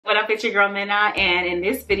up? It's your girl Mena, and in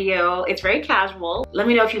this video, it's very casual. Let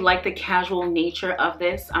me know if you like the casual nature of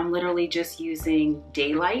this. I'm literally just using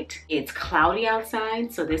daylight. It's cloudy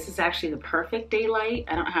outside, so this is actually the perfect daylight.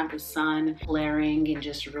 I don't have the sun blaring and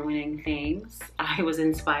just ruining things. I was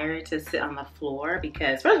inspired to sit on the floor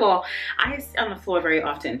because, first of all, I sit on the floor very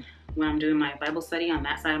often when I'm doing my Bible study on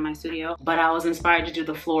that side of my studio. But I was inspired to do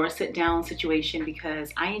the floor sit down situation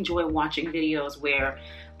because I enjoy watching videos where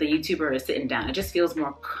the YouTuber is sitting down. It just feels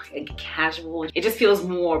more like casual. It just feels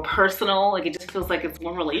more personal. Like it just feels like it's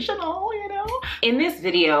more relational, you know? In this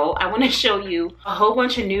video, I want to show you a whole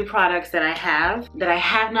bunch of new products that I have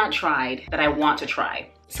not tried, that I want to try.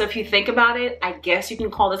 So if you think about it, I guess you can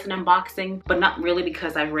call this an unboxing, but not really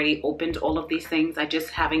because I've already opened all of these things. I just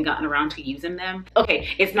haven't gotten around to using them. Okay,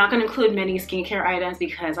 it's not gonna include many skincare items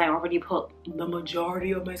because I already put the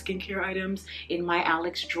majority of my skincare items in my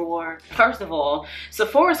Alex drawer. First of all,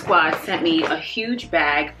 Sephora Squad sent me a huge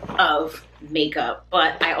bag of makeup,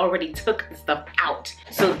 but I already took the stuff out.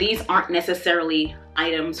 So these aren't necessarily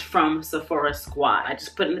items from Sephora Squad. I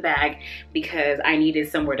just put it in the bag because I needed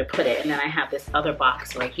somewhere to put it. And then I have this other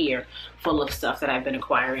box right here full of stuff that I've been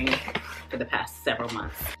acquiring for the past several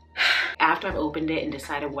months. After I've opened it and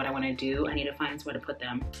decided what I want to do, I need to find somewhere to put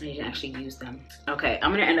them. I need to actually use them. Okay, I'm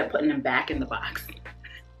gonna end up putting them back in the box.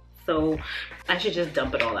 So I should just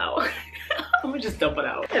dump it all out. I'm gonna just dump it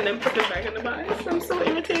out and then put them back in the box. I'm so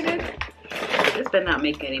irritated. This better not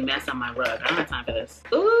make any mess on my rug. I don't have time for this.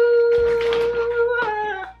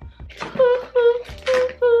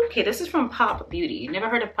 Okay, this is from Pop Beauty. Never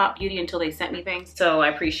heard of Pop Beauty until they sent me things, so I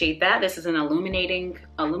appreciate that. This is an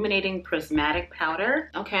illuminating prismatic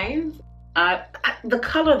powder. Okay. The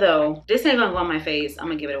color though, this ain't gonna go on my face. I'm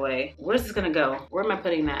gonna give it away. Where's this gonna go? Where am I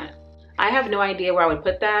putting that? I have no idea where I would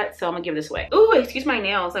put that, so I'm gonna give this away. Ooh, excuse my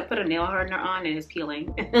nails. I put a nail hardener on and it's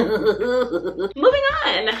peeling. Moving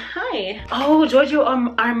on. Hi. Oh, Giorgio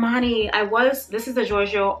Armani. This is the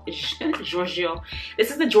Giorgio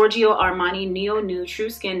Armani Neo New True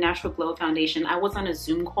Skin Natural Glow Foundation. I was on a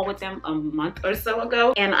Zoom call with them a month or so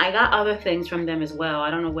ago, and I got other things from them as well.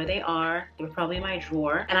 I don't know where they are. They're probably in my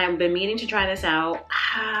drawer, and I've been meaning to try this out.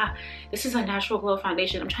 This is a natural glow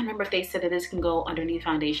foundation. I'm trying to remember if they said that this can go underneath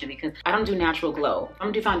foundation because I don't do natural glow. I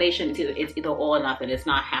don't do foundation. It's either all or nothing. It's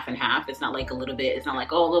not half and half. It's not like a little bit. It's not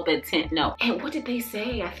like, oh, a little bit of tint. No. And what did they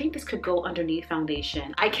say? I think this could go underneath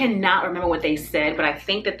foundation. I cannot remember what they said, but I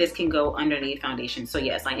think that this can go underneath foundation. So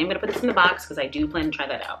yes, I am gonna put this in the box because I do plan to try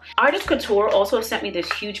that out. Artist Couture also sent me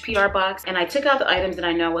this huge PR box, and I took out the items that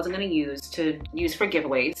I know I wasn't gonna use for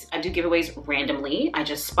giveaways. I do giveaways randomly. I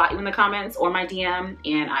just spot you in the comments or my DM,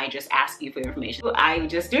 and I just ask you for your information. I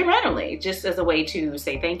just do it randomly, just as a way to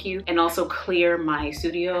say thank you and also clear my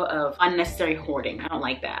studio of unnecessary hoarding. I don't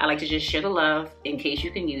like that. I like to just share the love in case you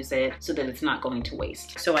can use it so that it's not going to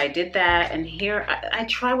waste. So I did that, and here I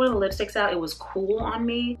tried one of the lipsticks out. It was cool on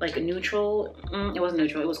me, like a neutral. It wasn't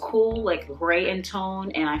neutral. It was cool, like gray in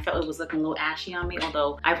tone, and I felt it was looking a little ashy on me,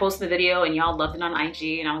 although I posted the video and y'all loved it on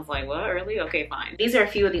IG, and I was like, what, really? Okay, fine. These are a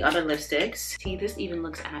few of the other lipsticks. See, this even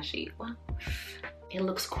looks ashy. What? It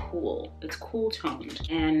looks cool. It's cool toned,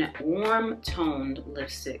 and warm toned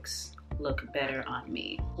lipsticks look better on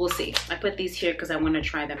me. We'll see. I put these here because I want to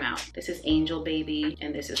try them out. This is Angel Baby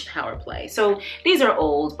and this is Power Play. So these are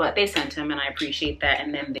old, but they sent them and I appreciate that.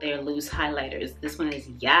 And then they're loose highlighters. This one is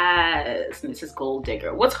Yes, and this is Gold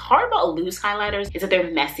Digger. What's hard about loose highlighters is that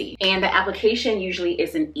they're messy and the application usually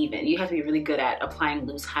isn't even. You have to be really good at applying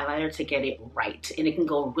loose highlighter to get it right, and it can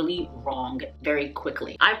go really wrong very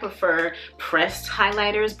quickly. I prefer pressed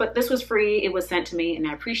highlighters, but this was free. It was sent to me and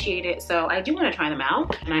I appreciate it. So I do want to try them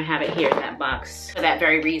out, and I have it here in that box for that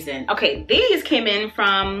very reason. Okay, these came in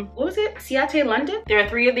from, what was it? Ciate London? There are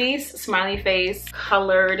 3 of these smiley face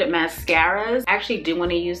colored mascaras. I actually do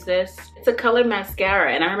want to use this. It's a colored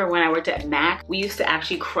mascara, and I remember when I worked at MAC, we used to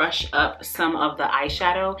actually crush up some of the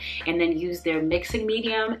eyeshadow and then use their mixing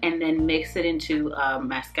medium and then mix it into a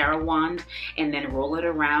mascara wand and then roll it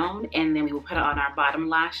around, and then we would put it on our bottom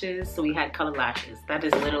lashes so we had colored lashes. That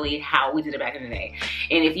is literally how we did it back in the day.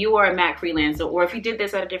 And if you are a MAC freelancer, or if you did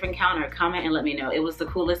this at a different counter, comment and let me know. It was the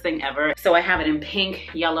coolest thing ever. So I have it in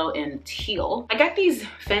pink, yellow, and teal. I got these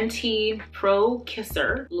Fenty Pro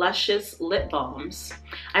Kisser Luscious Lip Balms.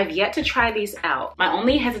 I've yet to try these out. My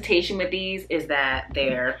only hesitation with these is that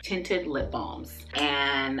they're tinted lip balms,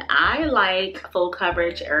 and I like full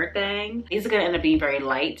coverage everything. These are gonna end up being very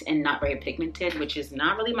light and not very pigmented, which is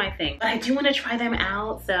not really my thing, but I do want to try them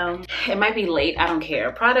out. So it might be late, I don't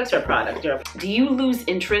care. Products are products. Do you lose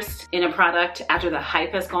interest in a product after the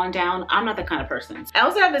hype has gone down? down. I'm not that kind of person. I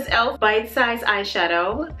also have this e.l.f. bite-size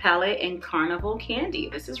eyeshadow palette in Carnival Candy.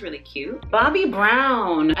 This is really cute. Bobbi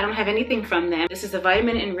Brown. I don't have anything from them. This is the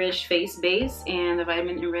Vitamin Enriched Face Base and the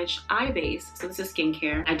Vitamin Enriched Eye Base. So this is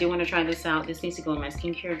skincare. I do want to try this out. This needs to go in my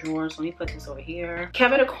skincare drawer. So let me put this over here.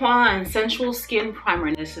 Kevin Aquan Sensual Skin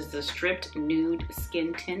Primer. This is the Stripped Nude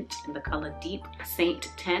Skin Tint in the color Deep Saint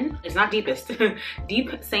 10. It's not deepest.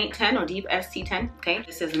 Deep Saint 10 or Deep ST10. Okay.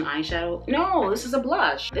 This is an eyeshadow. No, this is a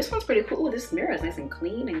blush. This one's pretty cool. Ooh, this mirror is nice and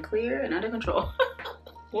clean and clear and under control.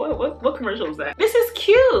 What commercial is that? This is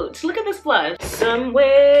cute. Look at this blush. Some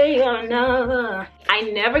way or another. I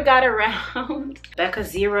never got around. Becca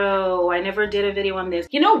Zero. I never did a video on this.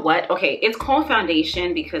 You know what? Okay, it's called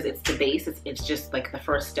foundation because it's the base. It's just like the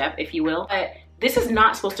first step, if you will. But this is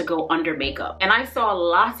not supposed to go under makeup. And I saw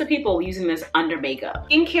lots of people using this under makeup.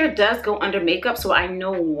 Skincare does go under makeup, so I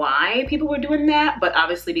know why people were doing that. But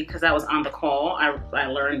obviously because I was on the call, I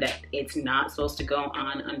learned that it's not supposed to go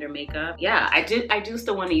on under makeup. Yeah, I do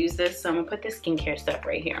still want to use this. So I'm gonna put this skincare stuff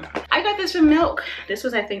right here. I got this from Milk. This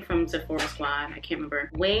was, I think, from Sephora Squad. I can't remember.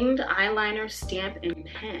 Winged eyeliner stamp and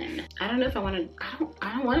pen. I don't know if I want to,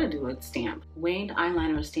 I don't want to do a stamp. Winged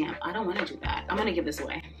eyeliner stamp. I don't want to do that. I'm gonna give this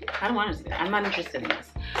away. I don't want to do that. I'm not interested in this.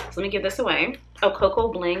 So let me give this away. Oh, Coco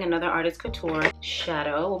Bling, another Artist Couture.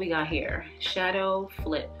 Shadow, what we got here? Shadow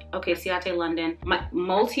Flip. Okay, Ciate London. My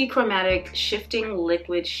multi-chromatic shifting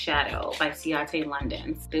liquid shadow by Ciate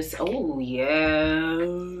London. This, oh yeah.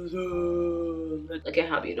 Look at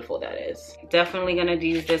how beautiful that is. Definitely gonna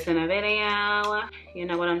use this in a video. You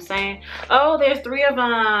know what I'm saying? Oh, there's 3 of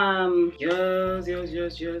them. Yes, yes,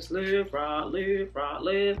 yes, yes. Live, right, live, right,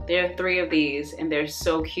 live. There are 3 of these and they're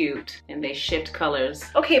so cute and they shift colors.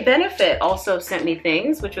 Okay, Benefit also sent me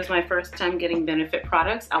things, which was my first time getting Benefit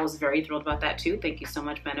products. I was very thrilled about that too. Thank you so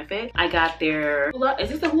much, Benefit. I got their Hula, is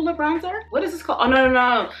this the Hula bronzer? What is this called? Oh, no, no,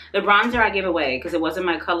 no. The bronzer I gave away because it wasn't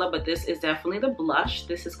my color, but this is definitely the blush.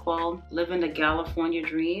 This is called Living the California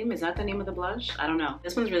Dream. Is that the name of the blush? I don't know.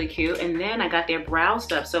 This one's really cute. And then I got their brow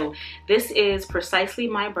stuff. So this is Precisely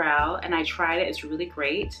My Brow and I tried it. It's really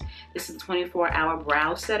great. This is the 24-hour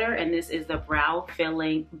brow setter and this is the brow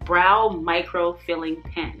micro filling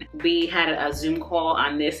pen. We had a Zoom call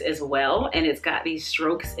on this as well and it's got these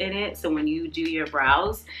strokes in it. So when you do your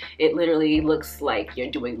brows, it literally looks like you're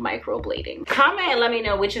doing microblading. Comment and let me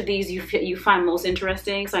know which of these you find most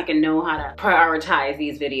interesting so I can know how to prioritize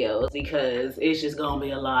these videos because it's just gonna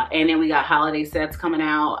be a lot. And then we got holiday sets coming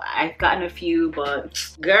out. I've gotten a few,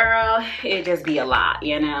 but girl, it just be a lot,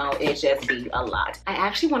 you know? It just be a lot. I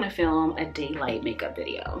actually want to film a daylight makeup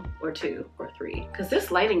video or 2 or 3 because this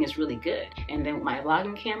lighting is really good. And then with my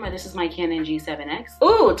vlogging camera, this is my Canon G7X.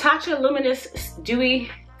 Ooh, Tatcha Luminous Dewy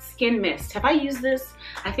Skin Mist. Have I used this?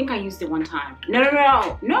 I think I used it one time. No, no,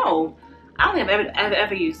 no, no. I don't think I've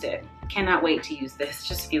ever used it. Cannot wait to use this.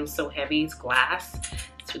 Just feels so heavy. It's glass.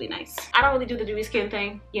 It's really nice. I don't really do the dewy skin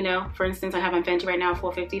thing, you know. For instance, I have my Fenty right now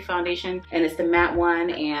 450 foundation and it's the matte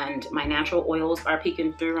one and my natural oils are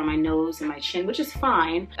peeking through on my nose and my chin, which is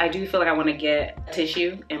fine. I do feel like I want to get a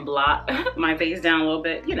tissue and blot my face down a little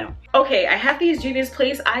bit, you know. Okay, I have these Juvia's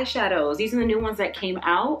Place eyeshadows. These are the new ones that came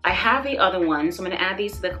out. I have the other ones, so I'm gonna add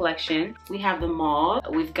these to the collection. We have the mauve,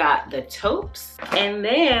 we've got the taupes, and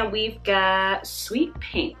then we've got sweet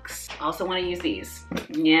pinks. Also want to use these,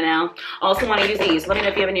 you know. Also want to use these. Let me know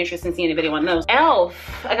if you have any interest in seeing a video on those.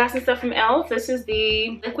 e.l.f. I got some stuff from e.l.f. This is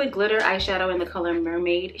the liquid glitter eyeshadow in the color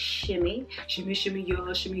Mermaid Shimmy. Shimmy, shimmy,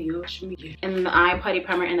 yo, shimmy, yo, shimmy, yeah. And the eye putty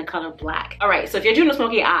primer in the color Black. All right, so if you're doing a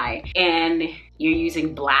smoky eye and you're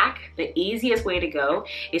using black, the easiest way to go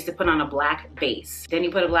is to put on a black base. Then you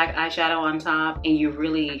put a black eyeshadow on top and you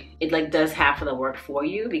really, it like does half of the work for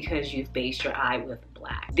you because you've based your eye with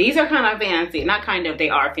black. These are kind of fancy, not kind of, they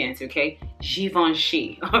are fancy, okay?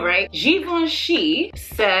 Givenchy, all right? Givenchy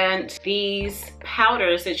sent these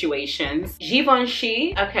powder situations.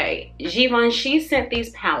 Givenchy, okay, Givenchy sent these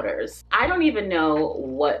powders. I don't even know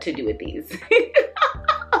what to do with these.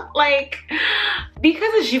 Like, because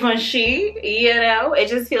it's Givenchy, you know, it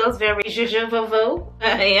just feels very vuvu,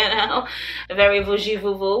 you know, very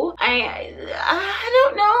vuvu. I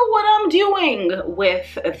don't know what I'm doing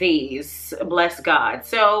with these, bless God.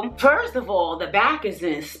 So first of all, the back is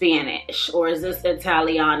in Spanish, or is this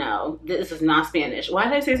Italiano? This is not Spanish. Why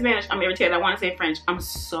did I say Spanish? I'm irritated. I want to say French. I'm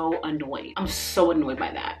so annoyed. I'm so annoyed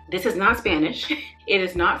by that. This is not Spanish. It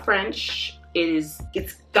is not French. It's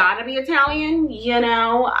gotta be Italian, you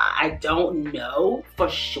know. I don't know for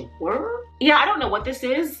sure. Yeah, I don't know what this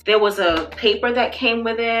is. There was a paper that came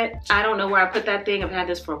with it. I don't know where I put that thing. I've had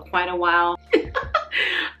this for quite a while.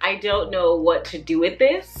 I don't know what to do with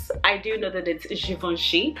this. I do know that it's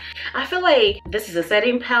Givenchy. I feel like this is a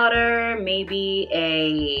setting powder, maybe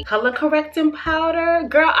a color correcting powder.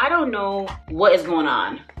 Girl, I don't know what is going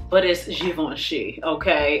on, but it's Givenchy,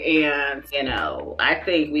 okay? And you know, I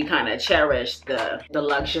think we kind of cherish the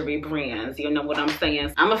luxury brands, you know what I'm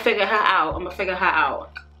saying? I'm gonna figure her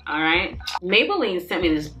out, all right? Maybelline sent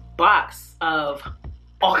me this box of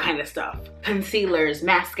all kind of stuff. Concealers,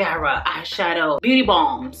 mascara, eyeshadow, beauty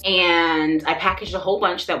balms. And I packaged a whole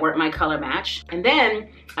bunch that weren't my color match. And then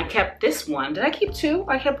I kept this one. Did I keep two?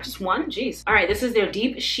 I kept just one? Jeez. All right, this is their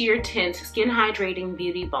Deep Sheer Tint Skin Hydrating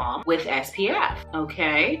Beauty Balm with SPF,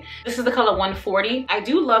 okay? This is the color 140. I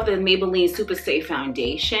do love the Maybelline Super Stay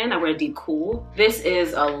Foundation. I wear Deep Cool. This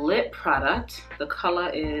is a lip product. The color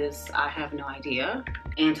is, I have no idea.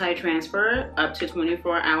 Anti-transfer, up to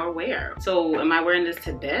 24-hour wear. So am I wearing this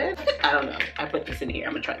to bed? I don't know. I put this in here.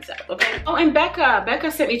 I'm gonna try this out, okay? Oh, and Becca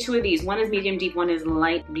sent me two of these. One is medium deep, one is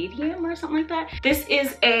light medium or something like that. This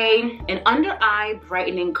is an under eye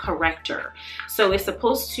brightening corrector. So it's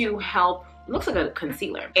supposed to help, looks like a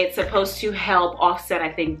concealer. It's supposed to help offset,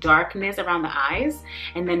 I think, darkness around the eyes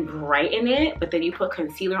and then brighten it, but then you put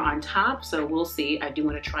concealer on top. So we'll see. I do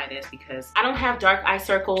want to try this because I don't have dark eye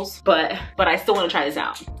circles, but I still want to try this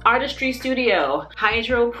out. Artistry Studio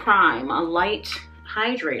Hydro Prime, a light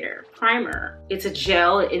hydrator primer. It's a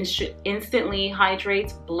gel. It instantly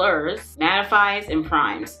hydrates, blurs, mattifies, and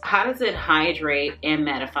primes. How does it hydrate and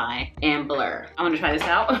mattify and blur? I'm gonna try this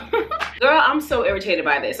out. Girl, I'm so irritated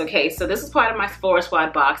by this. Okay, so this is part of my Sephora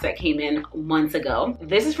Squad box that came in months ago.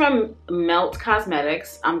 This is from Melt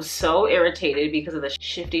Cosmetics. I'm so irritated because of the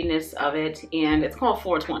shiftiness of it, and it's called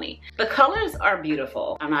 420. The colors are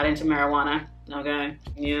beautiful. I'm not into marijuana. Okay,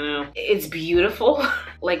 you know, it's beautiful.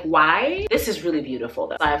 Like, why? This is really beautiful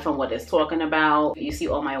though. Aside from what it's talking about, you see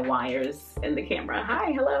all my wires in the camera.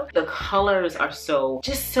 Hi, hello. The colors are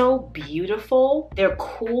just so beautiful. They're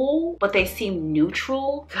cool, but they seem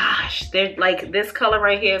neutral. Gosh, they're like, this color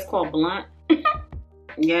right here is called Blunt.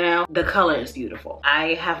 You know, the color is beautiful.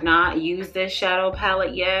 I have not used this shadow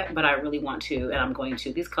palette yet, but I really want to, and I'm going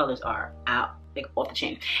to. These colors are out, like off the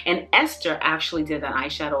chain. And Esther actually did that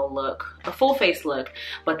eyeshadow look, a full face look,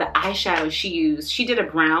 but the eyeshadow she used, she did a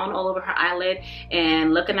brown all over her eyelid,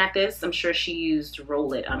 and looking at this, I'm sure she used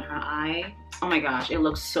Roll It on her eye. Oh my gosh, it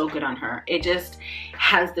looks so good on her. It just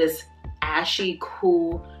has this ashy,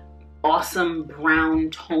 cool, awesome brown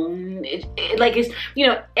tone. It like, it's, you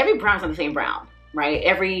know, every brown's not the same brown, right?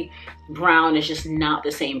 Every brown is just not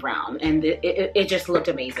the same brown, and it just looked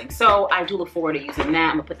amazing. So I do look forward to using that.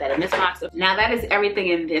 I'm gonna put that in this box. Now that is everything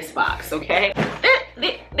in this box, okay?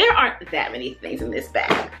 There aren't that many things in this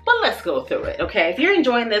bag, but let's go through it, okay? If you're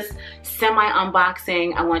enjoying this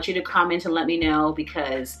semi-unboxing, I want you to comment and let me know,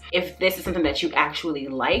 because if this is something that you actually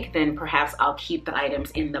like, then perhaps I'll keep the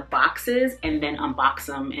items in the boxes and then unbox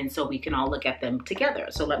them, and so we can all look at them together.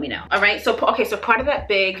 So let me know. All right, so okay, so part of that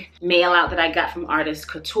big mail out that I got from Artist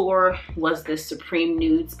Couture was this Supreme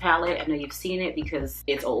Nudes palette. I know you've seen it because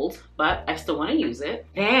it's old, but I still want to use it.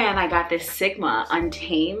 Then I got this Sigma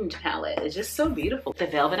Untamed palette. It's just so beautiful. The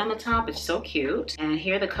velvet on the top, it's so cute. And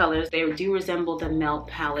here are the colors. They do resemble the Melt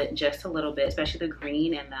palette just a little bit, especially the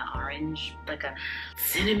green and the orange, like a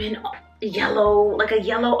cinnamon yellow, like a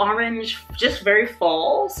yellow orange, just very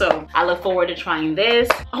fall. So I look forward to trying this.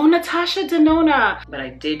 Oh, Natasha Denona. But I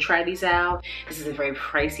did try these out. This is a very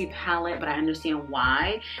pricey palette, but I understand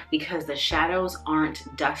why, because the shadows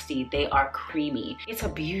aren't dusty, they are creamy. It's a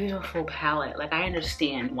beautiful palette. Like, I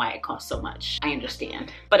understand why it costs so much. I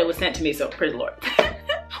understand, but it was sent to me, so praise the Lord.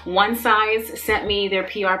 One Size sent me their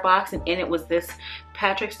PR box, and in it was this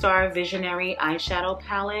Patrick Star Visionary eyeshadow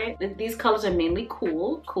palette. These colors are mainly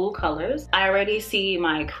cool colors. I already see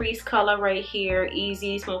my crease color right here,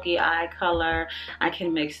 easy smoky eye color. I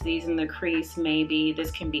can mix these in the crease maybe. This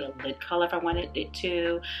can be a lid color if I wanted it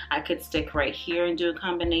to. I could stick right here and do a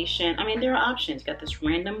combination. I mean, there are options. Got this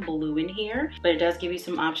random blue in here, but it does give you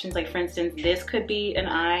some options. Like, for instance, this could be an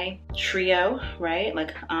eye trio, right?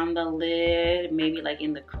 Like on the lid, maybe like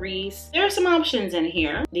in the crease. There are some options in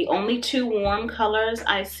here. The only two warm colors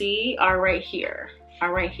I see are right here,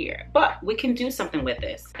 but we can do something with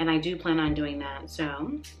this, and I do plan on doing that.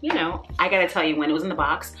 So, you know, I gotta tell you, when it was in the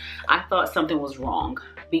box, I thought something was wrong,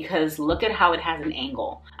 because look at how it has an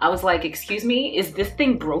angle. I was like, excuse me, is this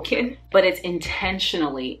thing broken? But it's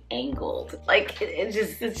intentionally angled. Like, it's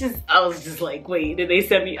just, I was just like, wait, did they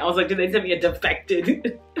send me a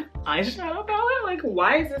defected eyeshadow palette? Like,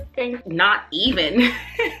 why is this thing not even?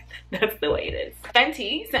 That's the way it is.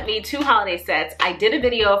 Fenty sent me 2 holiday sets. I did a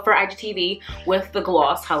video for IGTV with the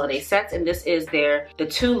gloss holiday sets, and this is the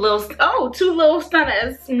two little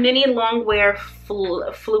stunners, mini long wear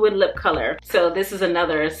fluid lip color. So this is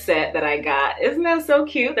another set that I got. Isn't that so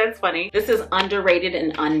cute? That's funny. This is underrated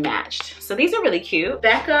and unmatched. So these are really cute.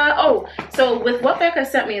 Becca, so with what Becca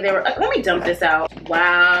sent me, they were, let me dump this out.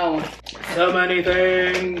 Wow, so many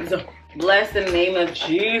things. Bless the name of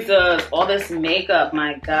Jesus. All this makeup,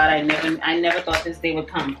 my God, I never thought this day would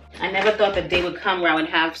come. I never thought the day would come where I would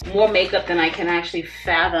have more makeup than I can actually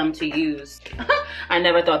fathom to use. I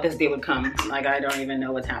never thought this day would come. Like, I don't even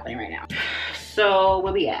know what's happening right now. So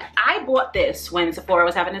where we at? I bought this when Sephora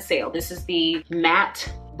was having a sale. This is the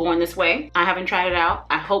matte Born This Way. I haven't tried it out.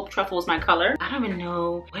 I hope truffle is my color. I don't even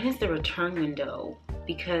know, when is the return window?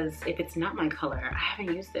 Because if it's not my color, I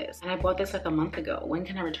haven't used this. And I bought this like a month ago. When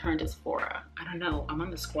can I return to Sephora? I don't know. I'm on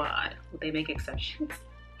the squad. Will they make exceptions?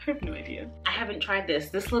 I have no idea. I haven't tried this.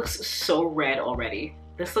 This looks so red already.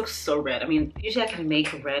 This looks so red. I mean, usually I can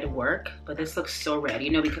make red work, but this looks so red. You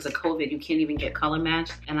know, because of COVID, you can't even get color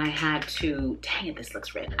matched. And I had to, dang it, this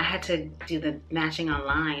looks red. I had to do the matching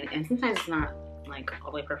online, and sometimes it's not like all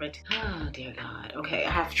the way perfect. Oh dear God. Okay, I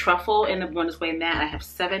have truffle in the Born This Way matte. I have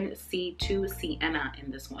 7C2 Sienna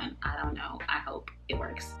in this one. I don't know. I hope it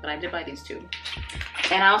works. But I did buy these 2.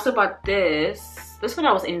 And I also bought this. This one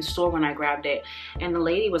I was in store when I grabbed it, and the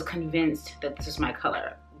lady was convinced that this is my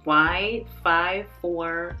color.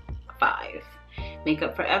 Y545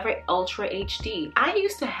 Makeup Forever Ultra HD. I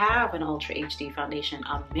used to have an Ultra HD foundation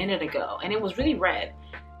a minute ago, and it was really red.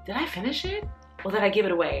 Did I finish it? Or did I give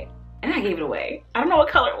it away? And I gave it away. I don't know what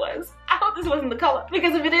color it was. I hope this wasn't the color,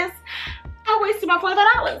 because if it is, I wasted my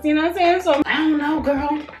 $45, you know what I'm saying? So I don't know,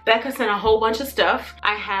 girl. Becca sent a whole bunch of stuff.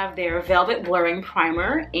 I have their Velvet Blurring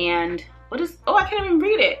Primer, and what is, oh, I can't even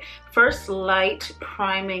read it. First Light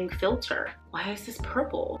Priming Filter. Why is this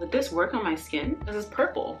purple? Would this work on my skin? This is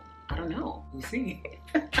purple. I don't know. We'll see.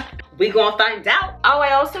 We gonna find out. Oh,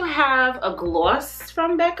 I also have a gloss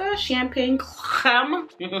from Becca, Champagne Creme.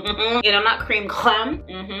 You know, not cream, creme.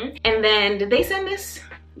 And then, did they send this?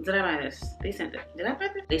 Did I buy this? They sent it. Did I buy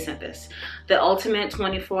this? They sent this. The Ultimate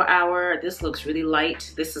 24 Hour. This looks really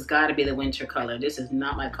light. This has got to be the winter color. This is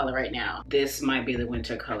not my color right now. This might be the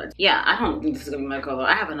winter color. Yeah, I don't think this is gonna be my color.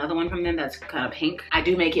 I have another one from them that's kind of pink. I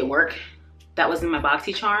do make it work. That was in my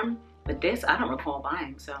BoxyCharm. But this, I don't recall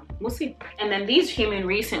buying, so we'll see. And then these came in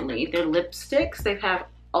recently. They're lipsticks. They have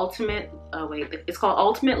Ultimate, it's called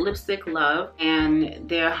Ultimate Lipstick Love. And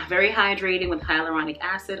they're very hydrating with hyaluronic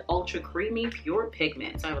acid, ultra creamy, pure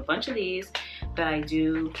pigment. So I have a bunch of these that I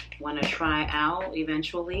do want to try out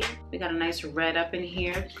eventually. We got a nice red up in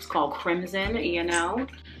here. It's called Crimson, you know.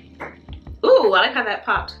 Ooh, I like how that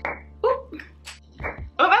popped. Ooh.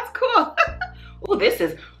 Oh, that's cool. Ooh, this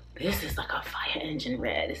is like a fire engine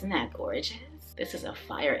red. Isn't that gorgeous? This is a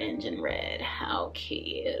fire engine red. How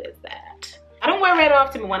cute is that? I don't wear red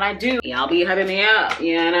often, but when I do, y'all be hyping me up,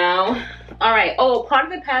 you know? All right, oh, part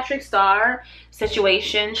of the Patrick Star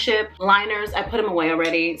situationship liners, I put them away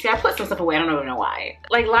already. See, I put some stuff away, I don't even know why.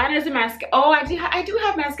 Like liners and mascara, oh, I do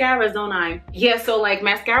have mascaras, don't I? Yeah, so like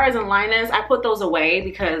mascaras and liners, I put those away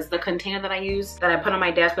because the container that I use, that I put on my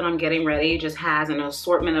desk when I'm getting ready, just has an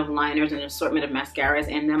assortment of liners, an assortment of mascaras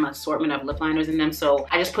in them, an assortment of lip liners in them, so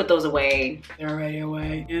I just put those away. They're already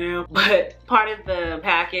away, you know? But part of the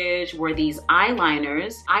package were these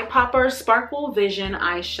eyeliners. Eye Popper Sparkle Vision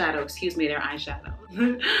Eyeshadow, excuse me, they're eyeshadow.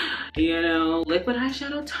 You know, liquid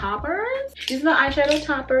eyeshadow toppers. These are the eyeshadow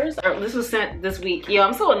toppers. This was sent this week. Yo,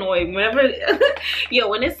 I'm so annoyed. Whenever, yo,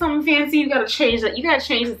 when it's something fancy, you gotta change it. You gotta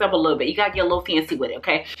change this up a little bit. You gotta get a little fancy with it,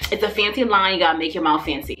 okay? It's a fancy line. You gotta make your mouth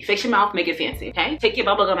fancy. Fix your mouth, make it fancy, okay? Take your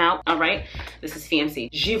bubble gum out, all right? This is fancy.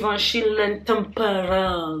 Givenchy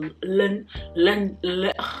L'Intemporel.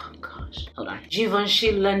 Oh gosh, hold on.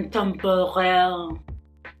 Givenchy L'Intemporel.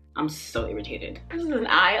 I'm so irritated. This is an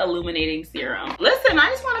eye illuminating serum. Listen, I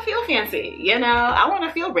just want to feel fancy, you know? I want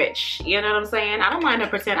to feel rich, you know what I'm saying? I don't mind to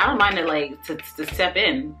pretend, I don't mind to like, to step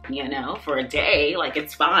in, you know, for a day. Like,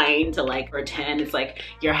 it's fine to like pretend it's like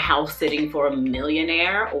you're house sitting for a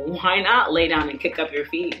millionaire. Why not lay down and kick up your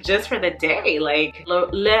feet just for the day? Like,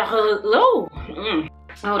 hold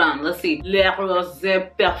on, let's see. Le Rose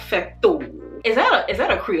Perfecto. Is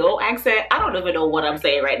that a Creole accent? I don't even know what I'm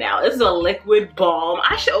saying right now. This is a liquid balm.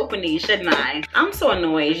 I should open these, shouldn't I? I'm so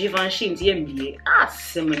annoyed. Givenchy DMB. Ah,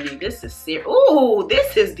 simile. This is serious. Ooh,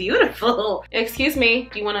 this is beautiful. Excuse me.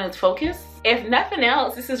 Do you want to focus? If nothing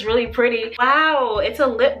else, this is really pretty. Wow, it's a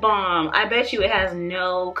lip balm. I bet you it has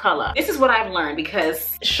no color. This is what I've learned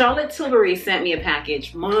because Charlotte Tilbury sent me a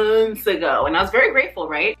package months ago and I was very grateful,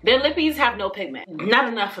 right? Their lippies have no pigment. Not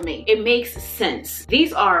enough for me. It makes sense.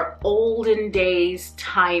 These are olden days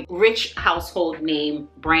type rich household name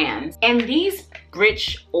brands. And these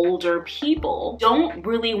rich older people don't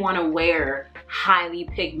really want to wear highly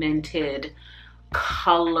pigmented,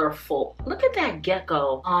 colorful. Look at that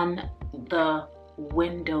gecko on the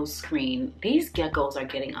window screen. These geckos are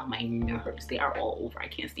getting on my nerves. They are all over. I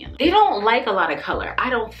can't stand them. They don't like a lot of color, I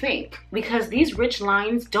don't think, because these rich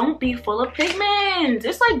lines don't be full of pigment.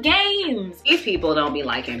 It's like games. These people don't be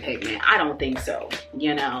liking pigment. I don't think so,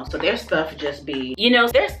 you know? So their stuff just be, you know,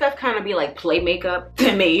 their stuff kind of be like play makeup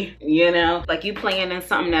to me, you know? Like you playing in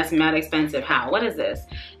something that's mad expensive. How? What is this?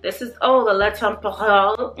 This is, oh, the Le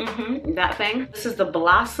Temporal, that thing. This is the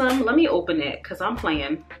Blossom. Let me open it because I'm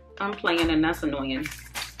playing and that's annoying.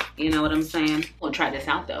 You know what I'm saying? We'll try this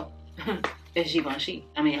out though. It's Givenchy.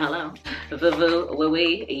 I mean, hello. This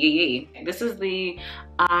is the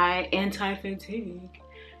eye anti-fatigue.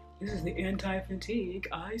 This is the anti-fatigue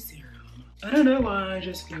eye serum. I don't know why, I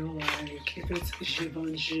just feel like if it's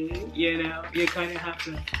Givenchy, you know, you kind of have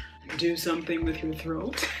to do something with your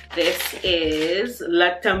throat. This is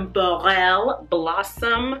Le Temporal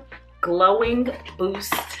Blossom Glowing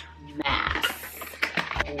Boost Mask.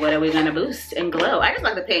 What are we gonna boost and glow? I just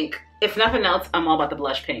like the pink. If nothing else, I'm all about the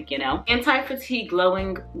blush pink, you know? Anti-fatigue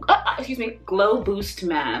glowing, glow boost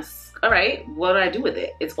mask. All right, what do I do with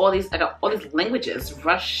it? It's all these, I got all these languages,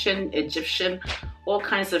 Russian, Egyptian, all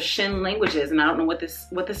kinds of Shin languages, and I don't know what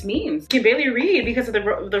this means. I can barely read because of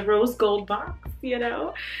the rose gold box, you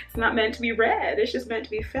know? It's not meant to be read, it's just meant to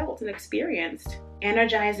be felt and experienced.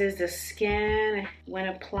 Energizes the skin. When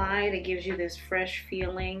applied, it gives you this fresh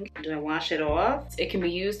feeling. Do I wash it off? It can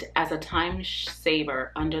be used as a time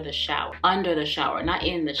saver under the shower. Under the shower, not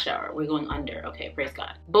in the shower. We're going under. Okay, praise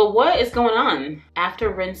God. But what is going on?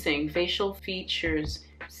 After rinsing, facial features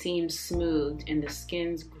seem smoothed and the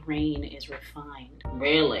skin's grain is refined.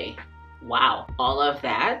 Really? Wow, all of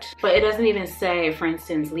that? But it doesn't even say, for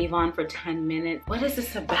instance, leave on for 10 minutes. What is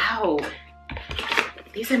this about?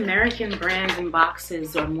 These American brands and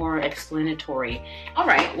boxes are more explanatory. All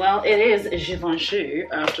right, well, it is Givenchy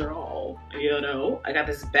after all, you know. I got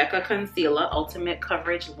this Becca Concealer, Ultimate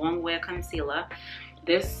Coverage Long Wear Concealer.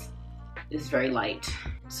 This is very light.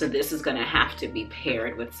 So this is gonna have to be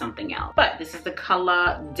paired with something else. But this is the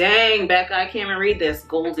color, dang, Becca, I can't even read this,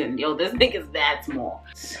 golden. Yo, this thing is that small.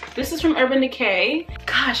 This is from Urban Decay.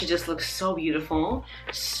 Gosh, it just looks so beautiful.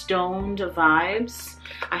 Stoned vibes.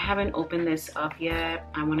 I haven't opened this up yet.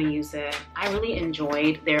 I wanna use it. I really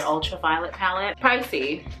enjoyed their ultraviolet palette.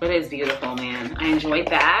 Pricey, but it's beautiful, man. I enjoyed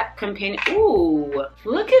that. Companion, ooh,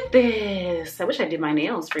 look at this. I wish I did my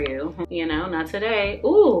nails for you. You know, not today.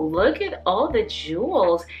 Ooh, look at all the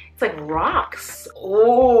jewels. It's like rocks.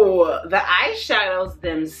 Oh, the eyeshadows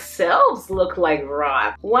themselves look like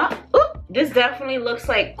rock. What? Ooh, this definitely looks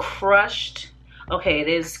like crushed. Okay, it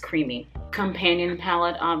is creamy. Companion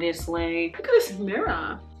palette, obviously. Look at this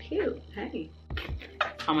mirror. Cute. Hey.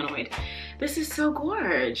 I'm annoyed. This is so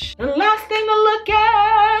gorgeous. The last thing to look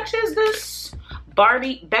at is this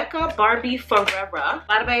Becca Barbie Ferreira.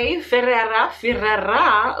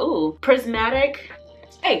 Ferreira. Ooh, prismatic.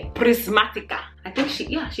 Hey, prismatica. I think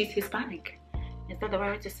she's Hispanic. Is that the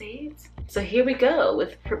right way to say it? So here we go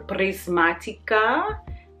with prismatica.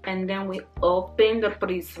 And then we open the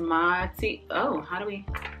prismatic. Oh, how do we?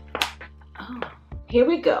 Oh, here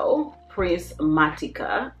we go.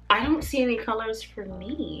 Prismatica. I don't see any colors for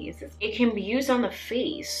me. It can be used on the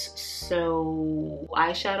face. So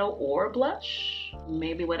eyeshadow or blush.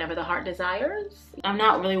 Maybe whatever the heart desires. I'm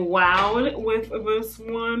not really wowed with this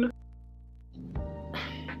one.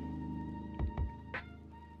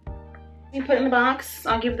 You put in the box,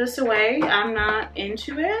 I'll give this away. I'm not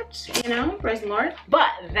into it, you know, praise the Lord. But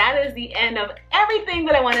that is the end of everything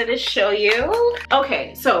that I wanted to show you.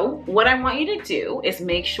 Okay, so what I want you to do is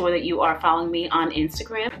make sure that you are following me on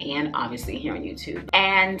Instagram and obviously here on YouTube.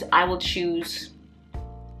 And I will choose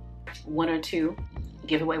one or two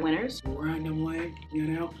giveaway winners randomly, you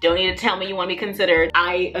know. Don't need to tell me you want to be considered.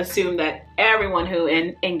 I assume that everyone who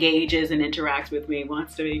engages and interacts with me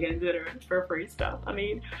wants to be considered for free stuff. I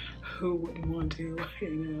mean, who wouldn't want to, you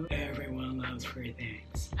know? Everyone loves free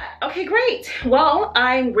things. Okay, great. Well,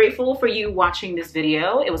 I'm grateful for you watching this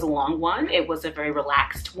video. It was a long one. It was a very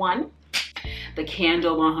relaxed one. The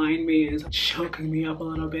candle behind me is choking me up a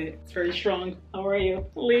little bit. It's very strong. How are you?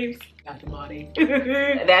 Leaves. Got the body.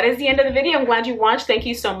 That is the end of the video. I'm glad you watched. Thank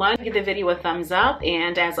you so much. Give the video a thumbs up.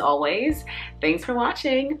 And as always, thanks for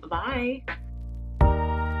watching. Bye.